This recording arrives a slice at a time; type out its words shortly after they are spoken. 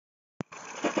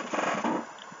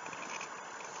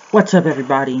What's up,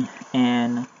 everybody,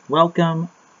 and welcome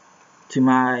to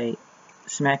my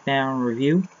Smackdown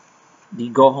review, the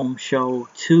Go Home Show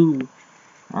 2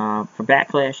 for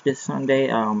Backlash this Sunday.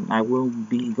 I will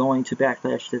be going to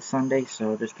Backlash this Sunday,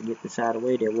 so just to get this out of the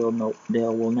way, there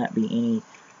won't be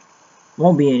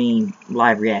any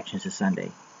live reactions this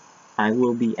Sunday. I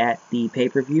will be at the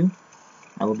pay-per-view.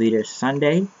 I will be there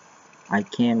Sunday. I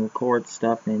can record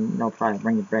stuff and probably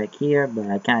bring it back here, but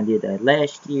I kind of did that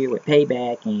last year with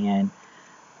Payback, and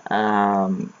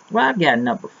well, I've gotten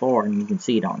up before, and you can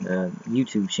see it on the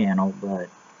YouTube channel, but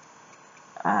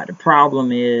the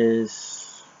problem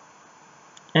is,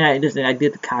 and I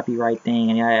did the copyright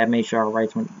thing, and I made sure our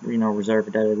rights were,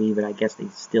 reserved for WWE, but I guess they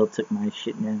still took my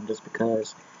shit down just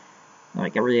because,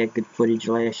 like, I really had good footage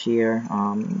last year.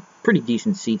 Pretty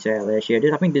decent seats I had last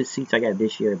year. I think the seats I got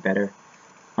this year are better.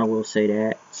 I will say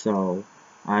that. So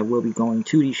I will be going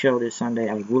to the show this Sunday.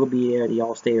 I will be there at the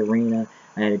Allstate Arena.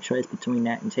 I had a choice between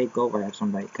that and TakeOver. I have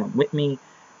somebody come with me.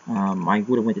 I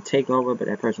would have went to TakeOver, but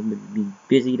that person would be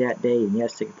busy that day. And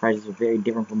yes, ticket prices are very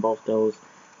different from both those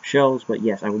shows. But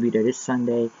yes, I will be there this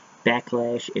Sunday.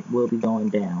 Backlash, it will be going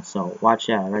down. So watch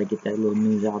out. I gotta get that little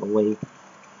news out of the way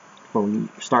before we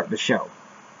start the show.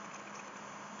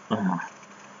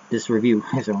 This review,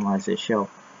 as I said, show.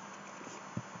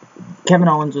 Kevin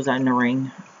Owens was in the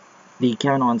ring. The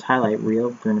Kevin Owens highlight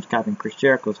reel, pretty much copying Chris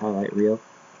Jericho's highlight reel,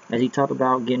 as he talked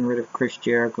about getting rid of Chris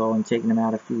Jericho and taking him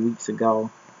out a few weeks ago,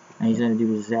 and he's going to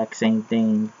do the exact same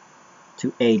thing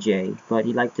to AJ, but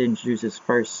he'd like to introduce his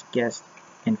first guest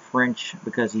in French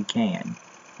because he can.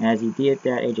 And as he did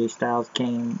that, AJ Styles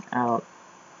came out,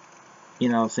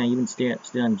 saying you've been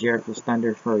stealing Jericho's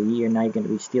thunder for a year, now you're going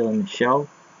to be stealing his show,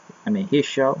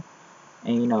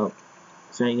 and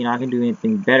so, I can do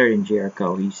anything better than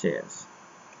Jericho, he says.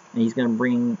 And he's going to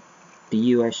bring the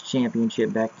U.S.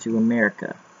 Championship back to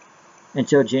America.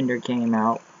 Until Jinder came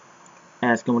out,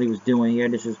 asking what he was doing here.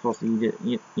 This is supposed to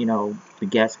be, the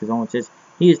guest, because Owens says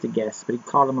he is the guest. But he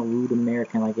called him a rude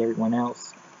American like everyone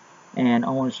else. And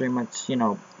Owens very much,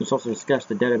 was supposed to discuss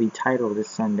the WWE title this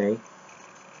Sunday.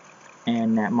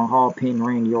 And that Mahal pinned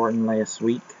Randy Orton last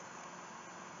week.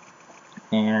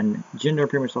 And Jinder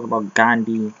pretty much talked about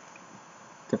Gandhi,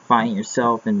 to find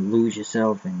yourself and lose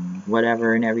yourself and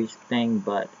whatever and everything,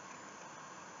 but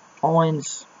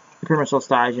Owens pretty much so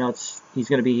styles, he's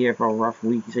going to be here for a rough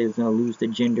week. He said he's going to lose to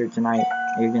Jinder tonight,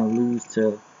 and you're going to lose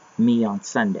to me on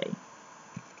Sunday.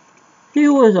 He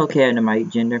was okay in the night,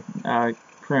 Jinder.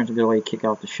 Pretty much a good way to kick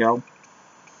off the show.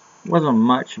 Wasn't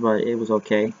much, but it was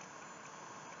okay.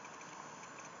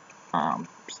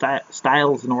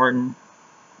 Styles and Orton.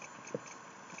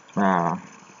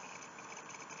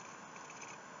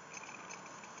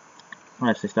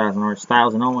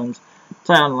 Styles and Owens.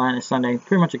 Title on the line this Sunday.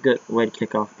 Pretty much a good way to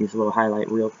kick off these little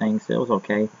highlight reel things. It was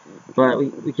okay. But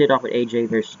we kicked off with AJ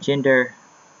versus Jinder.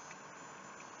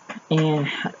 And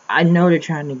I know they're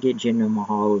trying to get Jinder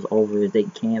Mahal as over as they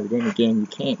can. But then again, you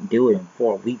can't do it in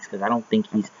 4 weeks. Because I don't think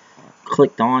he's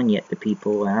clicked on yet to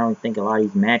people. And I don't think a lot of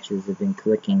these matches have been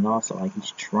clicking also. Like, he's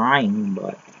trying.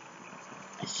 But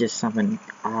it's just something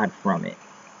odd from it.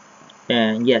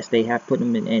 And yes, they have put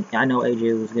him in, and I know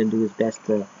AJ was going to do his best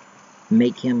to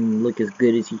make him look as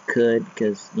good as he could,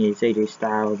 because it's AJ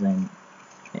Styles and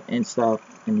stuff,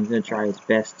 and he's going to try his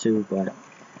best too, but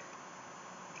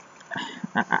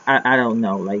I don't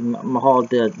know. Like, Mahal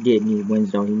did need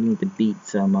wins, though. He needed to beat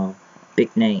some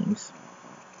big names.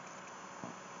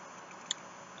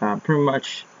 Pretty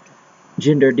much,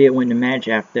 Jinder did win the match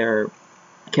after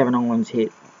Kevin Owens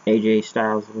hit AJ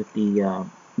Styles with the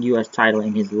U.S. title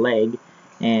in his leg,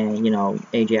 and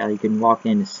AJ couldn't walk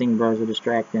in. The Singh Brothers were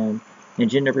distracting him, and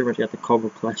Jinder pretty much got the Cobra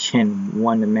Clutch and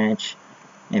won the match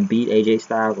and beat AJ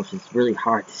Styles, which is really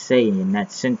hard to say in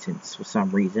that sentence for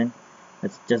some reason.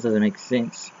 That just doesn't make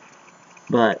sense.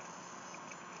 But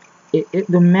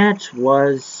the match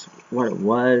was what it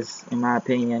was, in my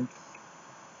opinion.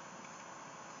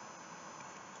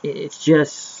 It's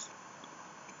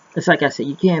like I said,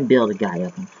 you can't build a guy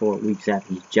up in 4 weeks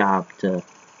after he's jobbed to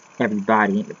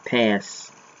everybody in the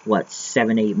past,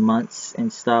 7-8 months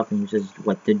and stuff, and he's just,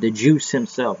 the Juice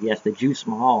himself. Yes, the Juice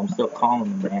Mahal, I'm still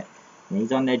calling him that. And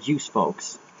he's on that juice,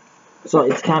 folks. So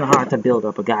it's kind of hard to build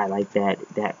up a guy like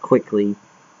that quickly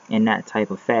in that type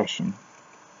of fashion.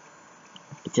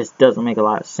 It just doesn't make a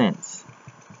lot of sense.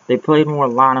 They played more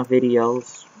Lana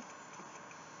videos.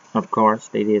 Of course,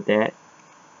 they did that.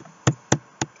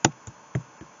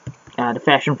 The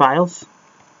Fashion Files.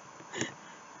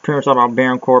 Pretty much all about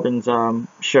Baron Corbin's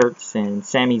shirts and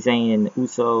Sami Zayn and the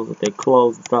Usos with their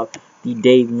clothes and stuff. The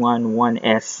Day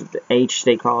 1S, the H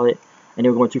they call it. And they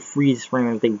were going to freeze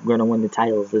frame if they were going to win the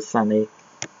titles this Sunday.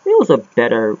 it was a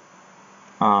better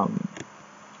um,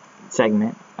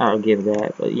 segment. I'll give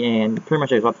that. But yeah, and pretty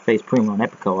much I was about to face Primo and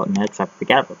Epico next. I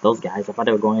forgot about those guys. I thought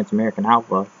they were going into American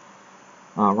Alpha.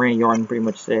 Randy Orton pretty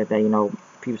much said that,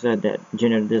 people said that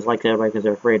Jinder dislikes everybody because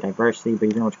they're afraid of diversity, but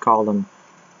you know what you call them.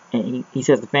 And he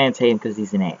says the fans hate him because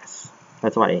he's an ass.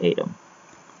 That's why they hate him.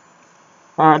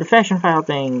 The fashion file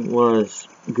thing was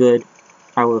good.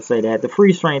 I will say that. The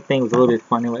freeze frame thing was a little bit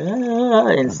funny,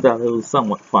 like, and stuff. It was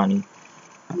somewhat funny.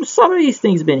 Some of these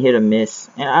things have been hit or miss,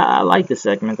 and I like the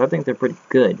segments. I think they're pretty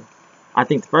good. I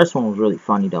think the first one was really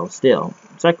funny, though, still.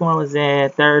 Second one was there.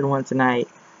 Third one tonight.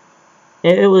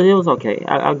 It was okay.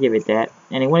 I'll give it that.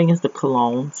 And it went against the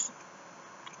Colognes,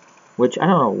 which I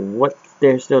don't know what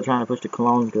they're still trying to push the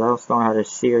Colognes, because I don't know how they're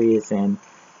serious. And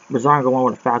Brazanga won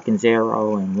with a Falcon's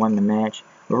Arrow and won the match.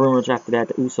 The rumors after that,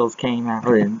 the Usos came out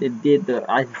and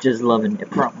I just loving their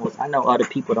promos. I know other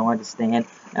people don't understand.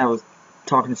 I was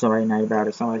talking to somebody tonight about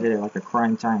it. Somebody said it like a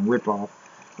Crime Time ripoff.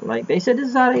 Like, they said this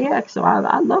is how they act, so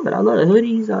I love it. I love the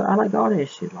hoodies. I like all that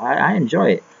shit. I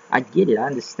enjoy it. I get it. I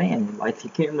understand it. Like, the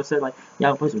camera said, like,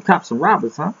 y'all play some cops and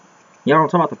robbers, huh? Y'all don't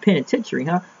talk about the penitentiary,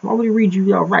 huh? Why would he read you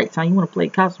y'all rights, huh? You want to play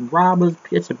cops and robbers,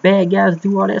 pitch the bad guys,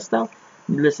 do all that stuff?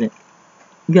 Listen,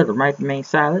 you got the right to remain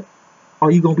silent.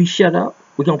 Or you going to be shut up?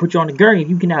 We're going to put you on the gurney. If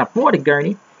you cannot afford a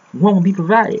gurney, one will be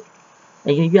provided.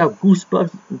 And you got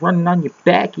goosebumps running on your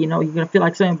back, you're going to feel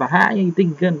like something behind you. You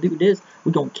think you're going to do this?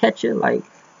 We're going to catch you. Like,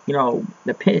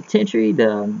 the penitentiary,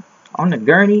 on the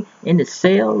gurney, in the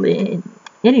cell,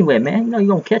 anyway, man. You're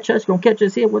going to catch us. You're going to catch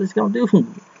us here. What it's going to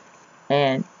do?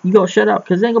 And you go shut up,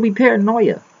 because it ain't going to be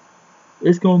paranoia.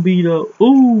 It's going to be the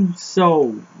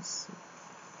Usos.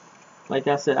 Like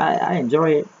I said, I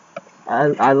enjoy it.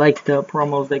 I like the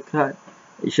promos they cut.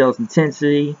 It shows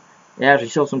intensity. It actually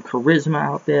shows some charisma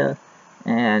out there.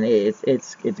 And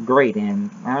it's great.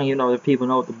 And I don't even know if people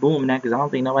know what the booming at, because I don't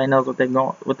think nobody knows what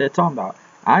they're talking about.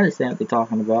 I understand what they're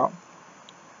talking about.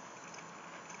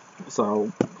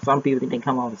 So some people think they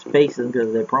come off as faces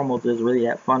because their promos is really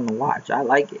that fun to watch. I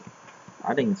like it.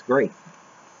 I think it's great.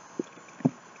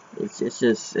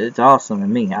 It's awesome to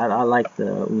me. I like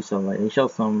the Uso. Like, they show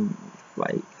some,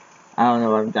 like, I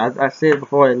don't know. I said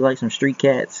before they like some street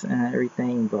cats and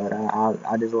everything, but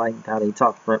I just like how they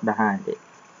talk behind it.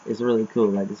 It's really cool.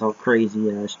 Like, this whole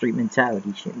crazy street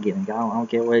mentality shit getting. I don't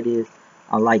care what it is.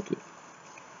 I like it.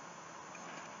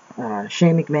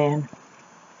 Shane McMahon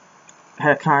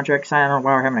had a contract signed. I don't know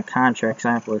why we're having a contract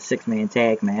signed for a 6-man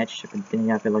tag match. I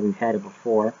feel like we've had it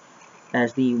before.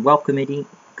 As the Welk committee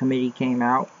came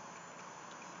out,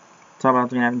 talking about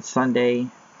what's going to happen Sunday,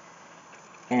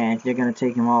 and they're going to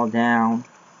take them all down.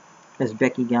 As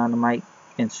Becky got on the mic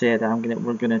and said,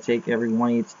 we're gonna take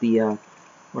everyone. It's the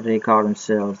what do they call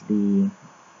themselves? The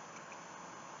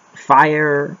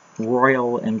Fire,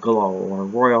 Royal, and Glow, or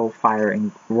Royal Fire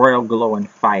and Royal Glow and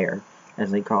Fire,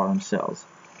 as they call themselves.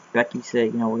 Becky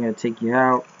said, we're gonna take you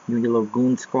out, you and your little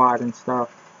goon squad and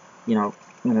stuff. I'm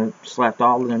gonna slap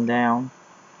all of them down.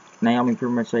 Naomi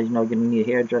pretty much said, you're gonna need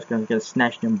a hairdresser, gonna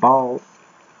snatch them bald.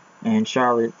 And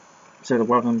Charlotte said,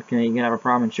 welcome, you're gonna have a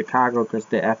problem in Chicago, because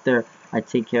after I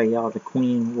take care of y'all, the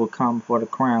queen will come for the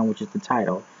crown, which is the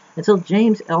title. And so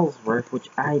James Ellsworth, which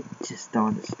I just don't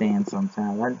understand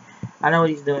sometimes. I know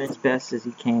he's doing his best as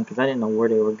he can, because I didn't know where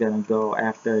they were gonna go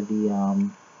after the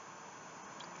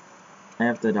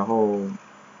whole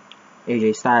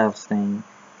AJ Styles thing.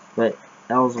 But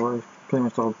Ellsworth pretty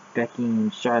much told Becky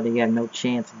and Charlotte they had no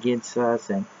chance against us,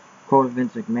 and quoted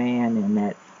Vince McMahon, and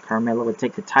that Carmella would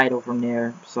take the title from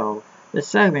there. So the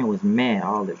segment was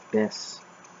all the best.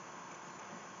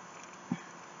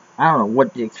 I don't know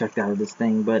what to expect out of this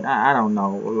thing, but I don't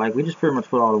know. Like, we just pretty much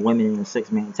put all the women in a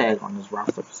 6-man tag on this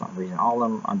roster for some reason. All of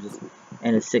them are just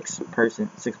in a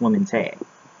 6-woman tag.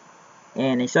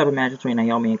 And they set up a match between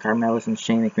Naomi and Carmella, since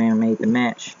Shane McMahon made the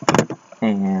match.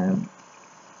 And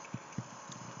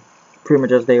pretty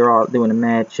much as they were all doing the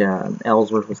match,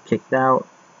 Ellsworth was kicked out.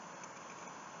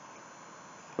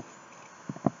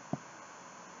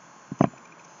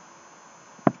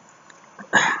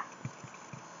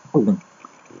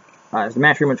 As the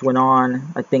match pretty much went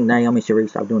on, I think Naomi should really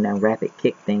stop doing that rapid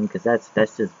kick thing, because that's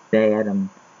just bad. I'm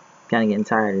kind of getting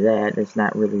tired of that. It's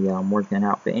not really working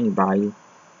out for anybody.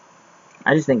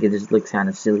 I just think it just looks kind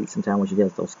of silly sometimes when she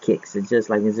does those kicks. It's just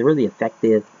like, is it really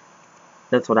effective?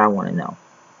 That's what I want to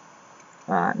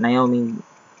know. Naomi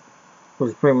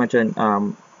was pretty much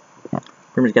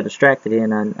got distracted,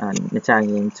 and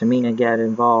Natalya and Tamina got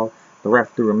involved. The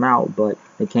ref threw him out, but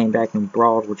they came back and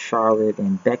brawled with Charlotte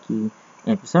and Becky.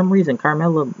 And for some reason,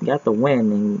 Carmella got the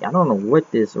win, and I don't know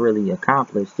what this really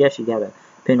accomplished. Yes, she got a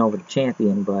pin over the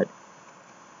champion, but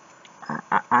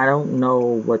I don't know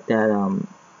what that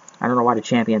I don't know why the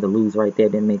champion had to lose right there.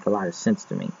 It didn't make a lot of sense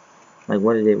to me. Like,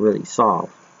 what did it really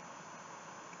solve?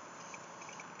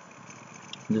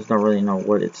 I just don't really know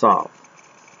what it solved.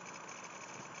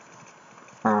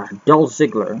 Dolph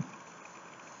Ziggler.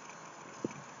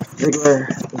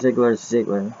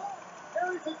 Ziggler.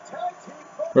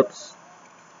 Oops.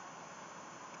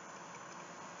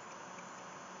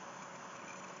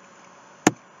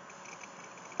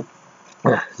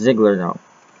 Ziggler, though.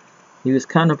 He was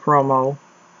cutting a promo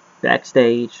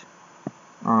backstage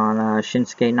on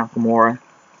Shinsuke Nakamura.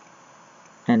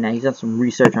 And he's done some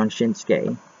research on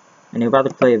Shinsuke. And they're about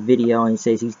to play a video, and he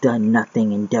says he's done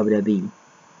nothing in WWE.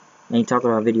 And he talked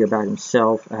about a video about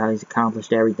himself, how he's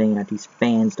accomplished everything, that these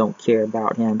fans don't care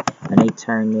about him, and they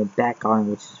turn their back on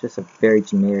him, which is just a very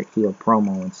generic heel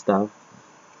promo and stuff.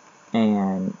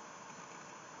 And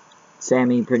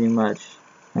Sammy pretty much,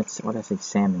 that's what I say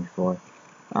Sammy for.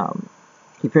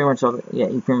 He pretty much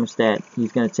that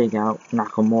he's gonna take out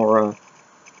Nakamura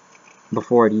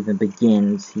before it even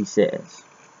begins. He says,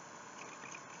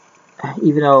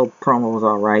 even though promo was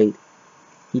alright,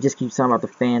 he just keeps talking about the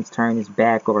fans turning his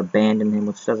back or abandoning him,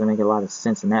 which doesn't make a lot of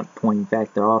sense in that point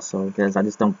factor also, because I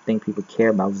just don't think people care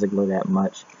about Ziggler that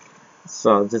much.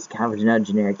 So it's just kind of another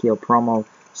generic heel promo.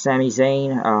 Sami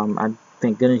Zayn, I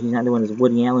thank goodness he's not doing his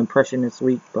Woody Allen impression this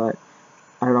week, but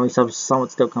I don't know, he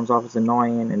somewhat still comes off as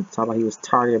annoying, and talk about he was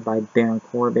targeted by Baron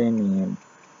Corbin, and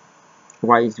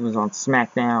why he was on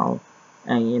Smackdown,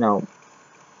 and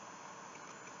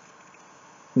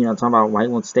talking about why he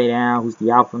won't stay down, who's the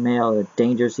alpha male, the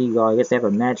dangerous ego. I guess they have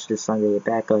a match this Sunday at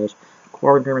Backlash.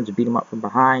 Corbin pretty much beat him up from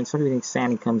behind. Some people think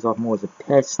Sammy comes off more as a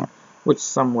pest, which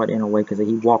somewhat in a way, because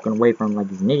he's walking away from him like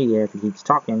he's an idiot after he keeps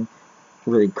talking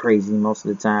really crazy most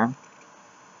of the time.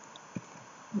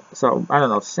 So, I don't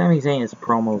know. Sami Zayn's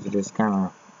promos are just kind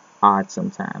of odd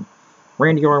sometimes.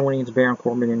 Randy Orton winning against Baron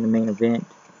Corbin in the main event,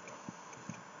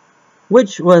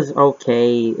 which was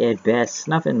okay at best.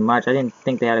 Nothing much. I didn't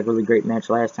think they had a really great match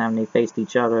last time they faced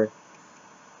each other.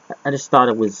 I just thought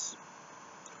it was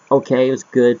okay. It was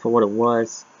good for what it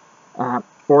was.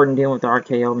 Orton dealing with the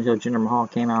RKO until Jinder Mahal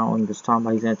came out and was talking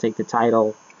about he's going to take the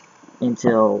title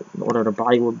until one of the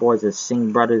Bollywood boys, the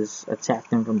Singh brothers,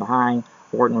 attacked him from behind.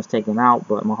 Orton was taken out,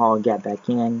 but Mahal got back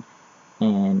in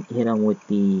and hit him with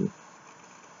the,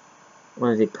 what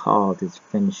is it called, his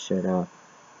finisher,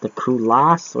 the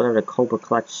Kulas, whatever, the Cobra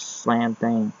Clutch Slam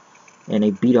thing, and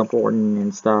they beat up Orton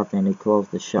and stuff, and they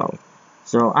closed the show.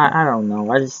 So, I don't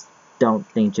know, I just don't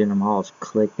think Jinder Mahal's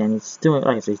clicked, and he's doing,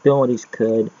 like I said, he's doing what he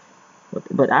could,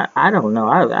 but I don't know,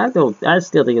 I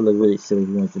still think it looked really silly if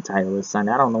he wins the title this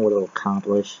Sunday. I don't know what it'll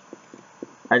accomplish.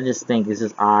 I just think it's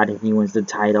just odd if he wins the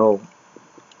title,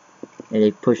 and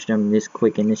they pushed him this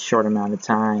quick in this short amount of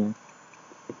time.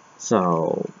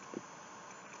 So,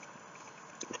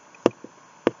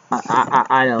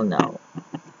 I don't know.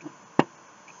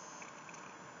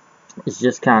 It's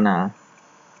just kind of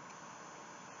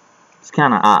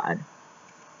odd.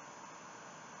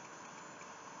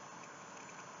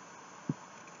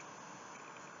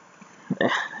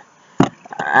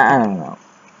 I don't know.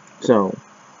 So,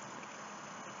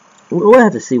 we'll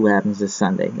have to see what happens this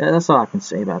Sunday. That's all I can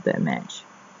say about that match.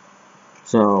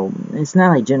 So, it's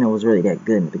not like Jinder was really that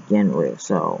good to begin with.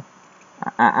 So,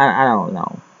 I don't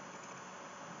know.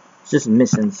 It's just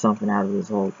missing something out of this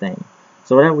whole thing.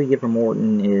 So, whatever we get from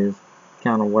Orton is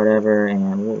kind of whatever,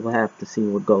 and we'll have to see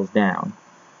what goes down.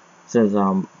 Since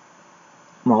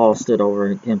Mahal stood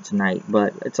over him tonight,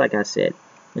 but it's like I said,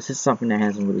 it's just something that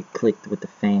hasn't really clicked with the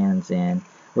fans, and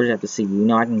we'll just have to see.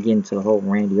 I can get into the whole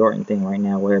Randy Orton thing right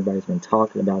now, where everybody's been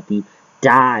talking about the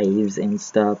dives and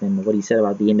stuff, and what he said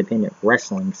about the independent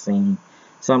wrestling scene.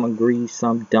 Some agree,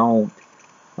 some don't,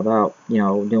 about,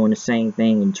 doing the same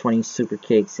thing and 20 super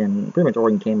kicks, and pretty much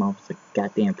Orton came off as a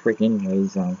goddamn prick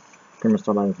anyways, pretty much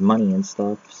talking about his money and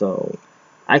stuff. So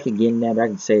I could get in that, but I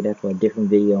could say that for a different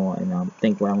video and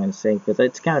think what I'm going to say, because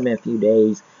it's kind of been a few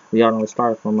days. We all know it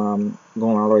started from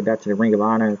going all the way back to the Ring of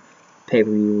Honor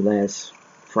pay-per-view last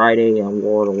Friday on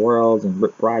War of the Worlds, and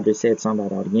Rip Rogers said something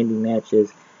about all the indie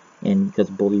matches, and because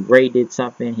Bully Ray did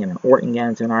something, him and Orton got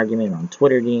into an argument on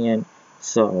Twitter then.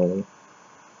 So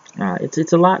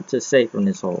it's a lot to say from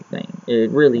this whole thing. It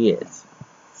really is.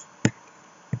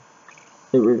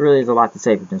 It really is a lot to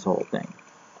say from this whole thing.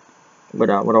 What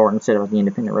Orton said about the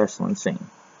independent wrestling scene.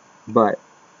 But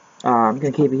I'm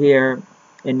going to keep it here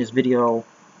in this video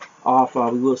off.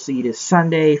 We will see you this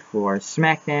Sunday for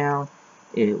Smackdown.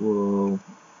 It will,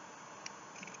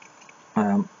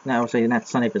 I will say not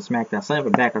Sunday for Smackdown, Sunday for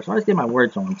Backlash. So I just get my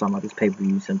words on when I'm talking about this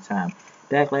pay-per-view sometime.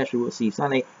 Backlash we will see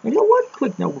Sunday. And you know what?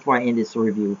 Quick note before I end this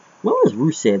review. What was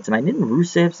Rusev tonight? Didn't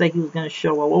Rusev say he was going to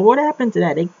show up? Well, what happened to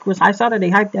that? I saw that they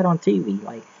hyped that on TV.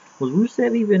 Like, was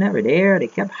Rusev even ever there? They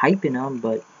kept hyping him,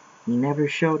 but he never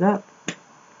showed up.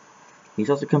 He's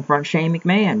supposed to confront Shane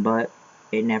McMahon, but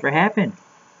it never happened.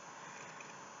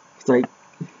 It's like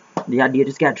the idea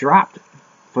just got dropped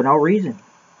for no reason.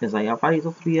 It's like I thought he was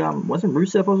supposed to be wasn't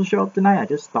Rusev supposed to show up tonight? I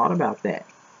just thought about that.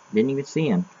 Didn't even see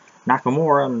him.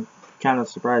 Nakamura, I'm kind of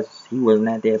surprised he wasn't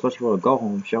that there, especially for a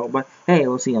go-home show. But hey,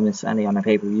 we'll see him this Sunday on the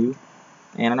pay-per-view.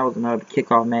 And I know it was another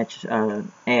kickoff match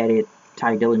added.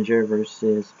 Ty Dillinger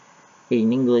versus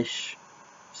Aiden English.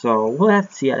 So we'll have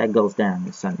to see how that goes down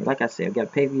this Sunday. Like I said, I've got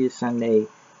a pay-per-view this Sunday.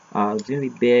 It's going to be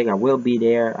big. I will be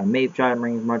there. I may try to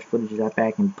bring as much footage as I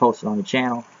back and post it on the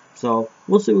channel. So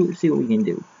we'll see what we can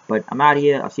do. But I'm out of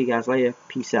here. I'll see you guys later.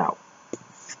 Peace out.